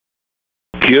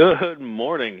Good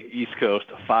morning, East Coast,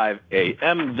 5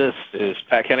 a.m. This is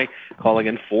Pat Kenny calling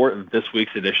in for this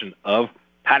week's edition of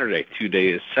Patterday. Today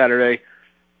is Saturday.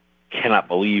 Cannot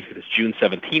believe it is June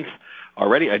 17th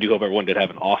already. I do hope everyone did have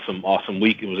an awesome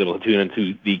week and was able to tune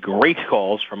into the great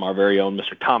calls from our very own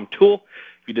Mr. Tom Toole.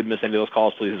 If you did miss any of those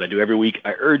calls, please, as I do every week,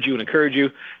 I urge you and encourage you,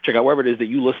 check out wherever it is that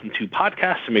you listen to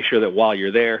podcasts to make sure that while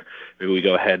you're there, maybe we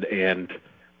go ahead and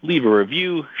leave a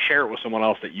review, share it with someone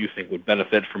else that you think would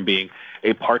benefit from being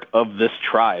a part of this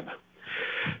tribe.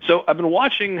 So I've been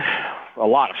watching a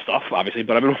lot of stuff, obviously,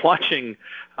 but I've been watching,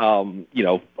 a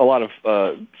lot of,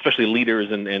 especially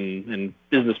leaders and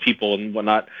business people and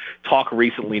whatnot, talk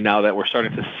recently now that we're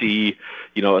starting to see,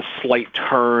 a slight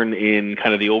turn in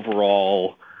kind of the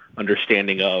overall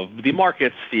understanding of the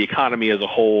markets, the economy as a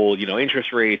whole,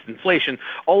 interest rates, inflation,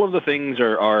 all of the things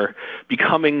are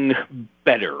becoming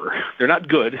better. They're not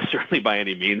good, certainly by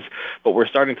any means, but we're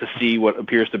starting to see what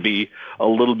appears to be a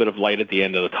little bit of light at the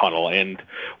end of the tunnel. And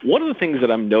one of the things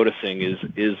that I'm noticing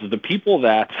is the people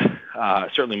that,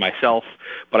 certainly myself,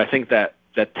 but I think that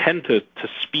tend to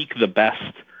speak the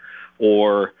best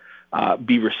or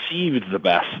be received the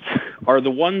best are the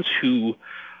ones who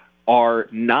are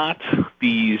not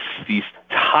these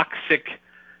toxically,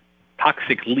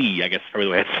 I guess is probably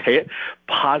the way I'd say it,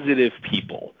 positive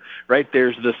people, right?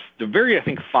 There's the very, I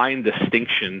think, fine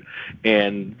distinction,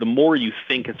 and the more you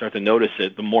think and start to notice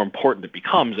it, the more important it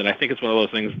becomes. And I think it's one of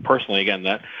those things, personally, again,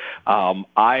 that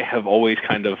I have always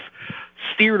kind of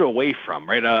steered away from,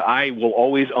 right? I will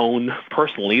always own,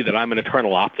 personally, that I'm an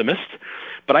eternal optimist,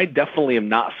 but I definitely am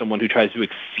not someone who tries to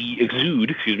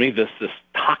exude this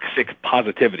toxic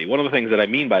positivity. One of the things that I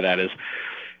mean by that is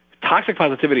toxic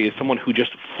positivity is someone who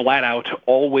just flat out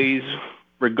always,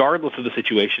 regardless of the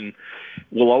situation,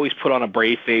 will always put on a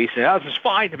brave face and, this is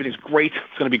fine, everything's great,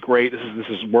 it's going to be great,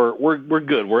 we're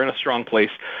good, we're in a strong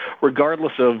place,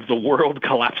 regardless of the world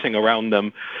collapsing around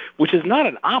them, which is not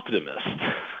an optimist.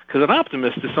 Because an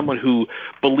optimist is someone who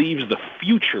believes the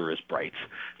future is bright.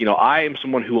 I am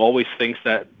someone who always thinks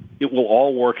that it will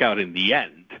all work out in the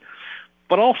end.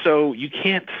 But also, you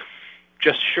can't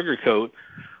just sugarcoat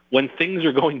when things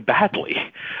are going badly.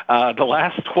 The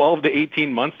last 12 to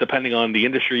 18 months, depending on the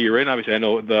industry you're in, obviously I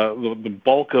know the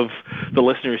bulk of the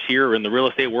listeners here are in the real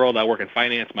estate world. I work in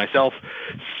finance myself,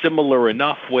 similar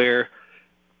enough where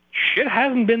shit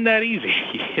hasn't been that easy.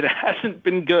 It hasn't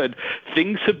been good.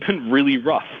 Things have been really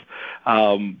rough.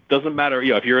 Doesn't matter,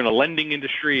 if you're in a lending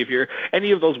industry, if you're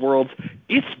any of those worlds,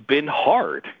 it's been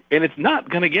hard. And it's not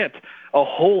going to get a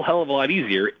whole hell of a lot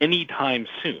easier anytime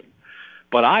soon.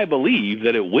 But I believe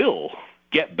that it will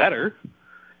get better,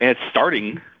 and it's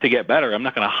starting to get better. I'm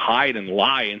not going to hide and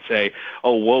lie and say,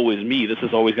 oh, woe is me, this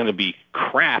is always going to be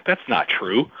crap. That's not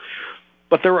true.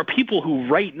 But there are people who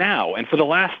right now, and for the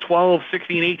last 12,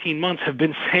 16, 18 months, have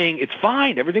been saying, it's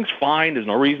fine, everything's fine, there's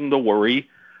no reason to worry.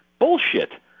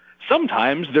 Bullshit.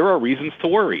 Sometimes there are reasons to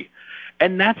worry.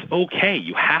 And that's okay.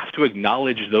 You have to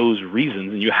acknowledge those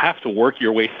reasons, and you have to work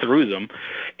your way through them,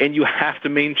 and you have to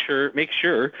make sure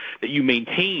that you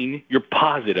maintain your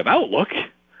positive outlook,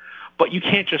 but you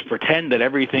can't just pretend that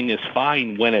everything is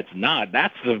fine when it's not.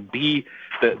 That's the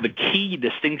key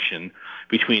distinction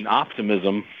between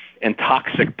optimism and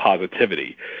toxic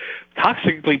positivity.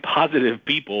 Toxically positive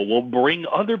people will bring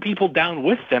other people down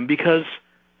with them because,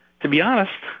 to be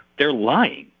honest, they're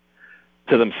lying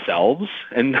to themselves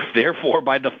and therefore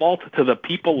by default to the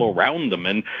people around them.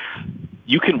 And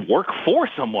you can work for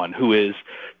someone who is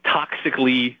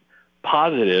toxically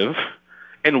positive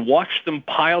and watch them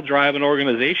pile drive an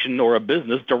organization or a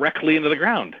business directly into the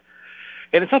ground.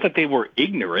 And it's not that they were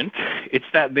ignorant, it's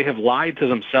that they have lied to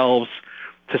themselves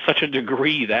to such a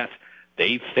degree that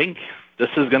they think this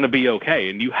is going to be okay.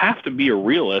 And you have to be a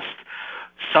realist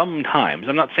sometimes.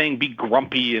 I'm not saying be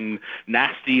grumpy and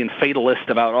nasty and fatalist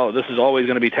about, oh, this is always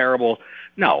going to be terrible.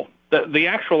 No, the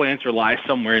actual answer lies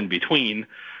somewhere in between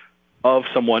of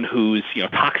someone who's,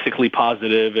 toxically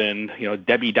positive and,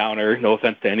 Debbie Downer, no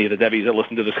offense to any of the Debbies that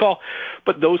listen to this call,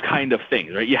 but those kind of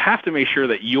things, right? You have to make sure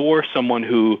that you're someone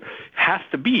who has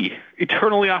to be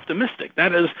eternally optimistic.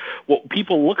 That is what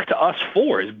people look to us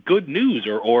for, is good news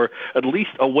or at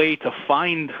least a way to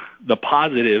find the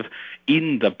positive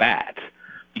in the bad.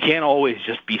 You can't always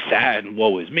just be sad and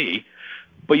woe is me,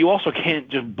 but you also can't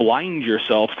just blind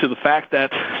yourself to the fact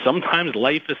that sometimes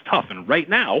life is tough. And right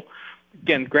now,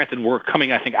 again, granted, we're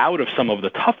coming, I think, out of some of the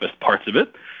toughest parts of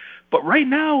it, but right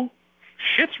now,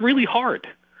 shit's really hard,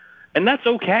 and that's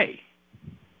okay.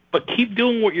 But keep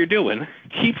doing what you're doing,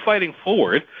 keep fighting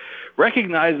forward,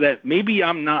 recognize that maybe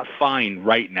I'm not fine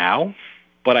right now,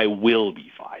 but I will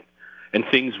be fine, and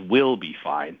things will be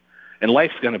fine, and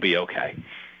life's going to be okay.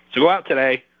 So go out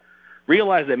today,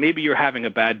 realize that maybe you're having a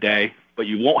bad day, but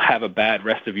you won't have a bad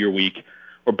rest of your week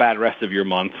or bad rest of your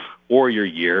month or your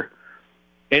year.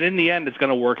 And in the end, it's going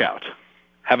to work out.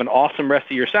 Have an awesome rest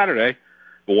of your Saturday,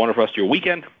 a wonderful rest of your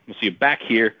weekend. We'll see you back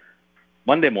here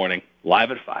Monday morning,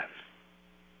 live at 5.